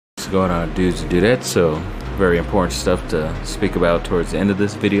going on, dudes and dudettes? So very important stuff to speak about towards the end of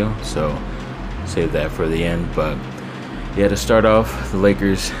this video, so save that for the end. But yeah, to start off, the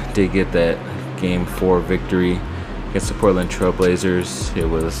Lakers did get that game 4 victory against the Portland Trailblazers. It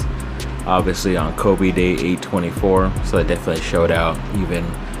was obviously on Kobe Day 8/24, so that definitely showed out. Even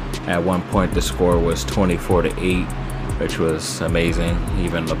at one point the score was 24-8, which was amazing.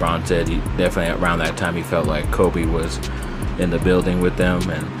 Even LeBron said he definitely around that time he felt like Kobe was in the building with them,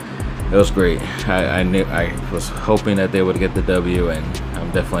 and it was great. I was hoping that they would get the W, and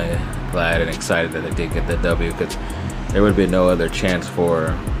I'm definitely glad and excited that they did get the W, because there would be no other chance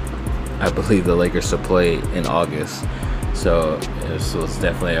for, I believe, the Lakers to play in August. So it was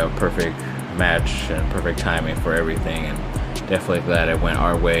definitely a perfect match and perfect timing for everything, and definitely glad it went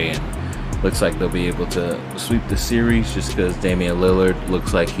our way. And looks like they'll be able to sweep the series, just because Damian Lillard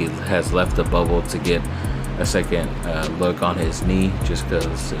looks like he has left the bubble to get a second look on his knee, just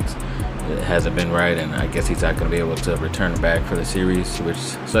because it hasn't been right, and I guess he's not going to be able to return back for the series, which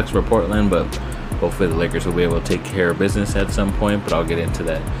sucks for Portland, but hopefully the Lakers will be able to take care of business at some point, but I'll get into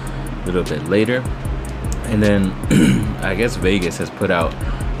that a little bit later. And then I guess Vegas has put out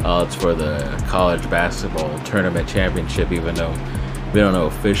odds for the college basketball tournament championship, even though we don't know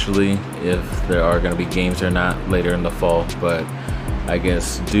officially if there are going to be games or not later in the fall. But I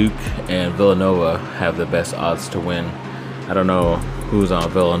guess Duke and Villanova have the best odds to win. I don't know who's on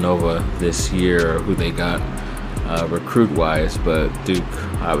Villanova this year or who they got recruit-wise, but Duke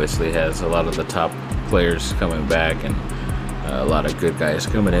obviously has a lot of the top players coming back, and a lot of good guys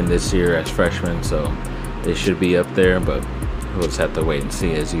coming in this year as freshmen, so they should be up there, but we'll just have to wait and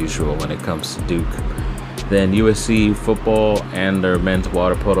see as usual when it comes to Duke. Then USC football and their men's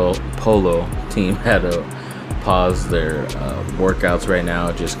water polo team had to pause their workouts right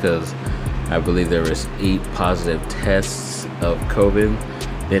now, just because I believe there was 8 positive tests of COVID.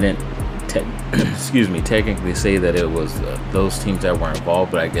 They didn't technically say that it was those teams that were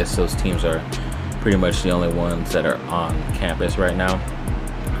involved, but I guess those teams are pretty much the only ones that are on campus right now,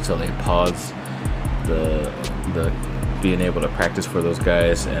 so they paused the being able to practice for those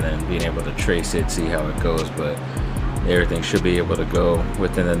guys, and then being able to trace it, see how it goes. But everything should be able to go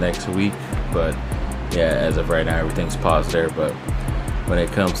within the next week. But yeah, as of right now, everything's paused there. But when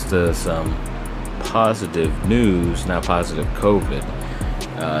it comes to some positive news, not positive COVID,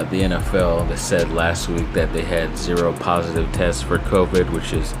 the NFL, they said last week that they had 0 positive tests for COVID,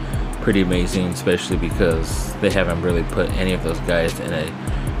 which is pretty amazing, especially because they haven't really put any of those guys in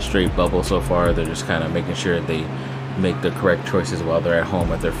a straight bubble so far. They're just kind of making sure they make the correct choices while they're at home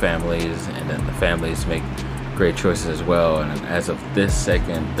with their families, and then the families make great choices as well. And as of this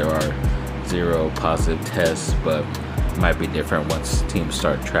second, there are 0 positive tests, but it might be different once teams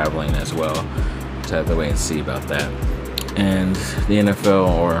start traveling as well. Just have to wait and see about that. And the NFL,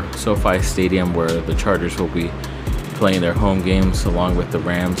 or SoFi Stadium, where the Chargers will be playing their home games along with the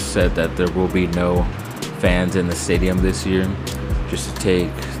Rams, said that there will be no fans in the stadium this year, just to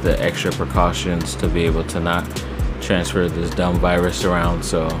take the extra precautions to be able to not transfer this dumb virus around.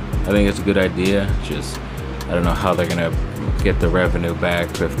 So I think it's a good idea. Just I don't know how they're gonna get the revenue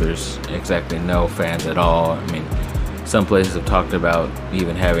back if there's exactly no fans at all. I mean, some places have talked about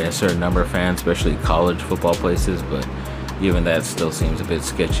even having a certain number of fans, especially college football places, but even that still seems a bit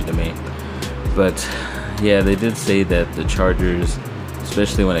sketchy to me. But yeah, they did say that the Chargers,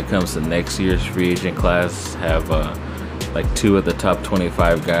 especially when it comes to next year's free agent class, have like 2 of the top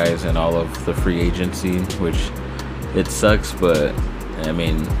 25 guys in all of the free agency, which it sucks, but I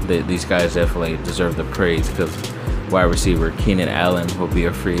mean, these guys definitely deserve the praise, because wide receiver Keenan Allen will be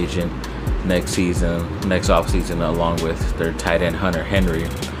a free agent next offseason, along with their tight end Hunter Henry,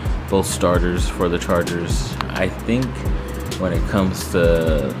 both starters for the Chargers. I think when it comes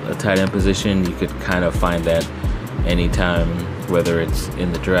to a tight end position, you could kind of find that anytime, whether it's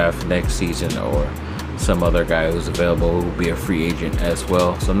in the draft next season or some other guy who's available who will be a free agent as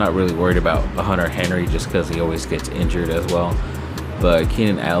well. So I'm not really worried about Hunter Henry, just because he always gets injured as well. But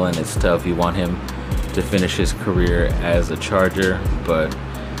Keenan Allen, it's tough. You want him to finish his career as a Charger, but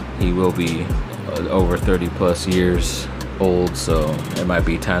he will be over 30 plus years old, so it might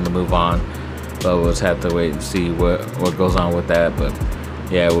be time to move on. But we'll just have to wait and see what goes on with that. But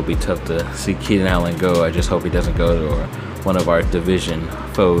yeah, it will be tough to see Keenan Allen go. I just hope he doesn't go to one of our division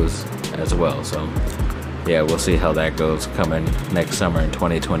foes as well. So yeah, we'll see how that goes coming next summer in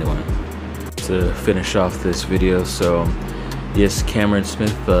 2021. To finish off this video, so yes, Cameron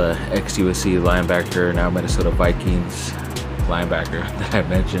Smith, the ex-USC linebacker, now Minnesota Vikings linebacker that I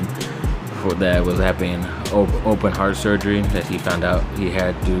mentioned, that was having open heart surgery that he found out he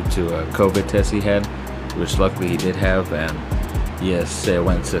had due to a COVID test he had, which luckily he did have, and yes, it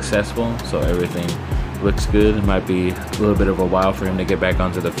went successful, so everything looks good. It might be a little bit of a while for him to get back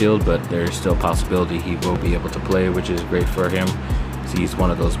onto the field, but there's still a possibility he will be able to play, which is great for him. So he's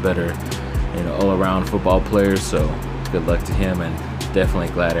one of those better, all-around football players, so good luck to him, and definitely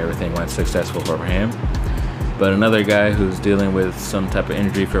glad everything went successful for him. But another guy who's dealing with some type of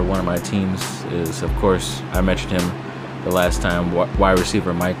injury for one of my teams is, of course, I mentioned him the last time, wide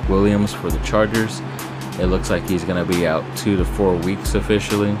receiver Mike Williams for the Chargers. It looks like he's going to be out 2 to 4 weeks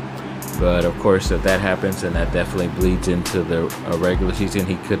officially. But of course, if that happens, and that definitely bleeds into the regular season,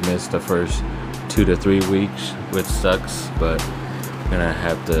 he could miss the first 2 to 3 weeks, which sucks. But we're going to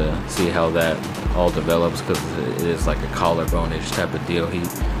have to see how that all develops, because it is like a collarbone-ish type of deal. He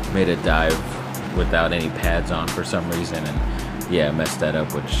made a dive without any pads on for some reason, and yeah, messed that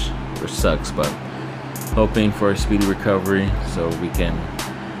up, which sucks. But hoping for a speedy recovery so we can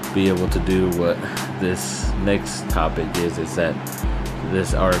be able to do what this next topic is that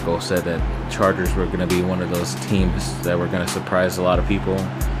this article said that Chargers were going to be one of those teams that were going to surprise a lot of people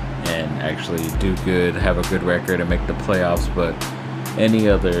and actually do good, have a good record, and make the playoffs. But any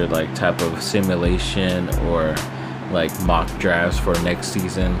other like type of simulation or like mock drafts for next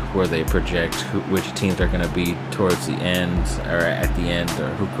season where they project which teams are going to be towards the end or at the end, or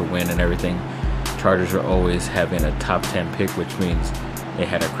who could win and everything, Chargers are always having a top 10 pick, which means they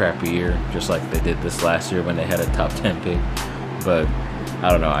had a crappy year, just like they did this last year when they had a top 10 pick. But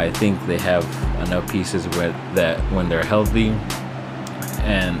I don't know, I think they have enough pieces with that when they're healthy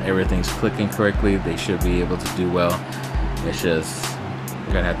and everything's clicking correctly, they should be able to do well. It's just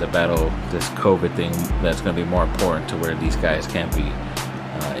we're gonna have to battle this COVID thing that's gonna be more important, to where these guys can't be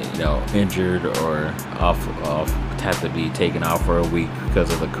injured or off have to be taken off for a week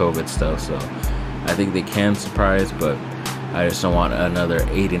because of the COVID stuff. So I think they can surprise, but I just don't want another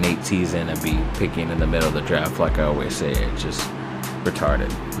 8-8 season and be picking in the middle of the draft like I always say. It's just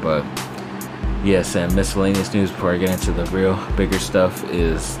retarded. But yes, and miscellaneous news before I get into the real bigger stuff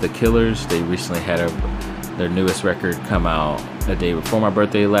is the Killers. They recently had their newest record come out a day before my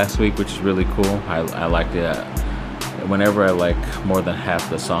birthday last week, which is really cool. I liked it. Whenever I like more than half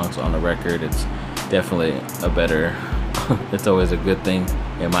the songs on the record, it's definitely a better it's always a good thing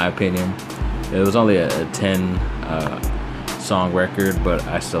in my opinion. It was only a 10 song record, but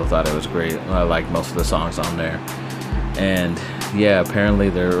I still thought it was great. I like most of the songs on there. And yeah, apparently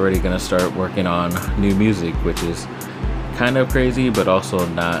they're already going to start working on new music, which is kind of crazy, but also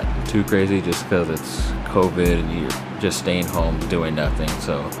not too crazy, just because it's COVID and you're just staying home doing nothing.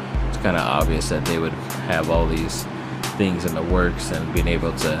 So it's kind of obvious that they would have all these things in the works and being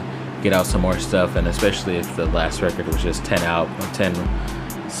able to get out some more stuff. And especially if the last record was just 10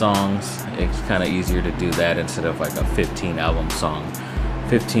 songs, it's kind of easier to do that instead of like a 15 song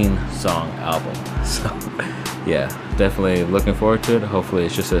album. So yeah, definitely looking forward to it. Hopefully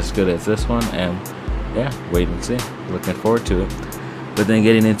it's just as good as this one, and yeah, wait and see. Looking forward to it. But then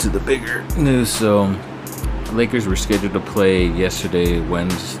getting into the bigger news, so Lakers were scheduled to play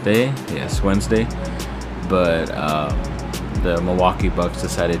Wednesday, but the Milwaukee Bucks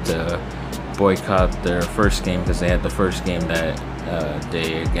decided to boycott their first game because they had the first game that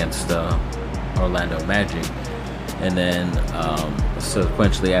day against the Orlando Magic. And then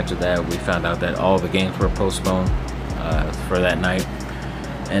sequentially after that, we found out that all the games were postponed for that night.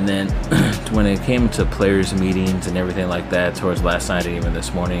 And then when it came to players meetings and everything like that towards last night and even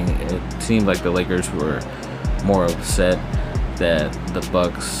this morning, it seemed like the Lakers were more upset that the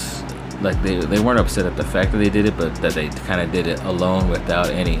Bucks, like they weren't upset at the fact that they did it, but that they kind of did it alone without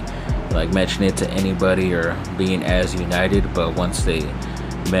any like mentioning it to anybody or being as united. But once they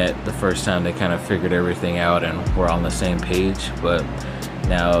met the first time, they kind of figured everything out and were on the same page. But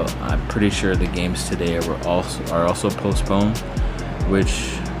now I'm pretty sure the games today are also postponed,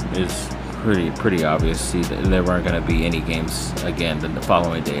 which is pretty obvious. See, there weren't going to be any games again the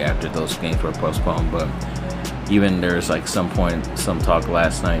following day after those games were postponed. But even there's like some talk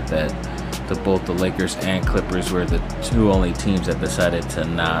last night that both the Lakers and Clippers were the two only teams that decided to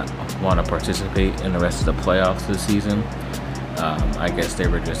not want to participate in the rest of the playoffs this season. I guess they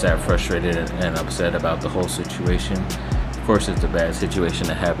were just that frustrated and upset about the whole situation. Of course, it's a bad situation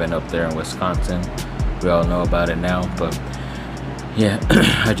to happen up there in Wisconsin. We all know about it now, but yeah,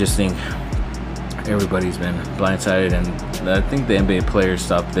 I just think everybody's been blindsided, and I think the NBA players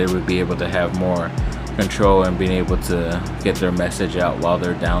thought they would be able to have more control and being able to get their message out while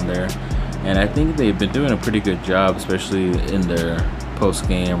they're down there. And I think they've been doing a pretty good job, especially in their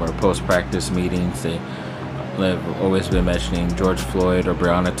post-game or post-practice meetings. They've always been mentioning George Floyd or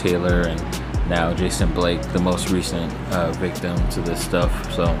Breonna Taylor, and now Jason Blake, the most recent victim to this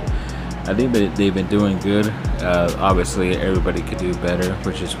stuff. So I think that they've been doing good. Obviously, everybody could do better,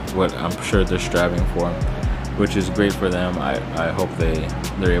 which is what I'm sure they're striving for, which is great for them. I hope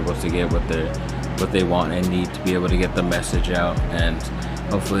they're able to get what they want and need to be able to get the message out, and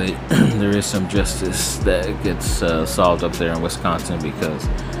hopefully there is some justice that gets solved up there in Wisconsin, because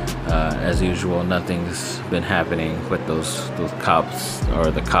as usual, nothing's been happening with those cops,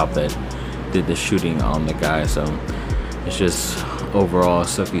 or the cop that did the shooting on the guy. So it's just overall a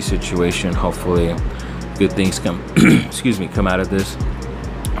sucky situation. Hopefully good things come come out of this.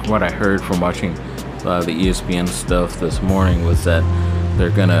 What I heard from watching the ESPN stuff this morning was that they're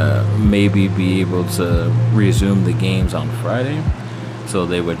gonna maybe be able to resume the games on Friday, so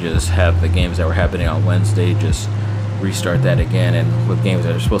they would just have the games that were happening on Wednesday just restart that again, and with games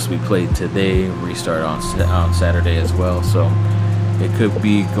that are supposed to be played today restart on Saturday as well. So it could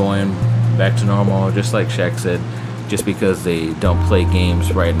be going back to normal, just like Shaq said. Just because they don't play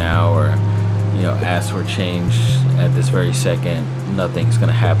games right now, or ask for change at this very second, nothing's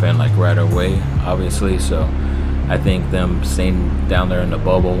gonna happen like right away, obviously. So I think them staying down there in the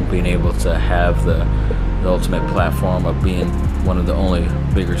bubble, being able to have the ultimate platform of being one of the only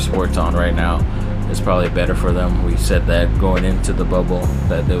bigger sports on right now is probably better for them. We said that going into the bubble,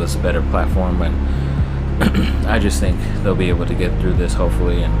 that there was a better platform, and I just think they'll be able to get through this,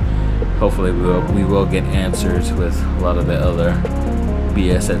 hopefully, and hopefully we will get answers with a lot of the other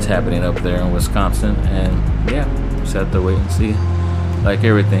BS that's happening up there in Wisconsin. And yeah, just have to wait and see. Like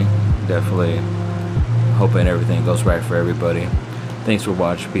everything, definitely hoping everything goes right for everybody. Thanks for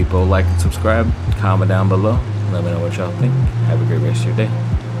watching, people. Like and subscribe, comment down below, let me know what y'all think. Have a great rest of your day.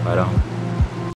 Right on.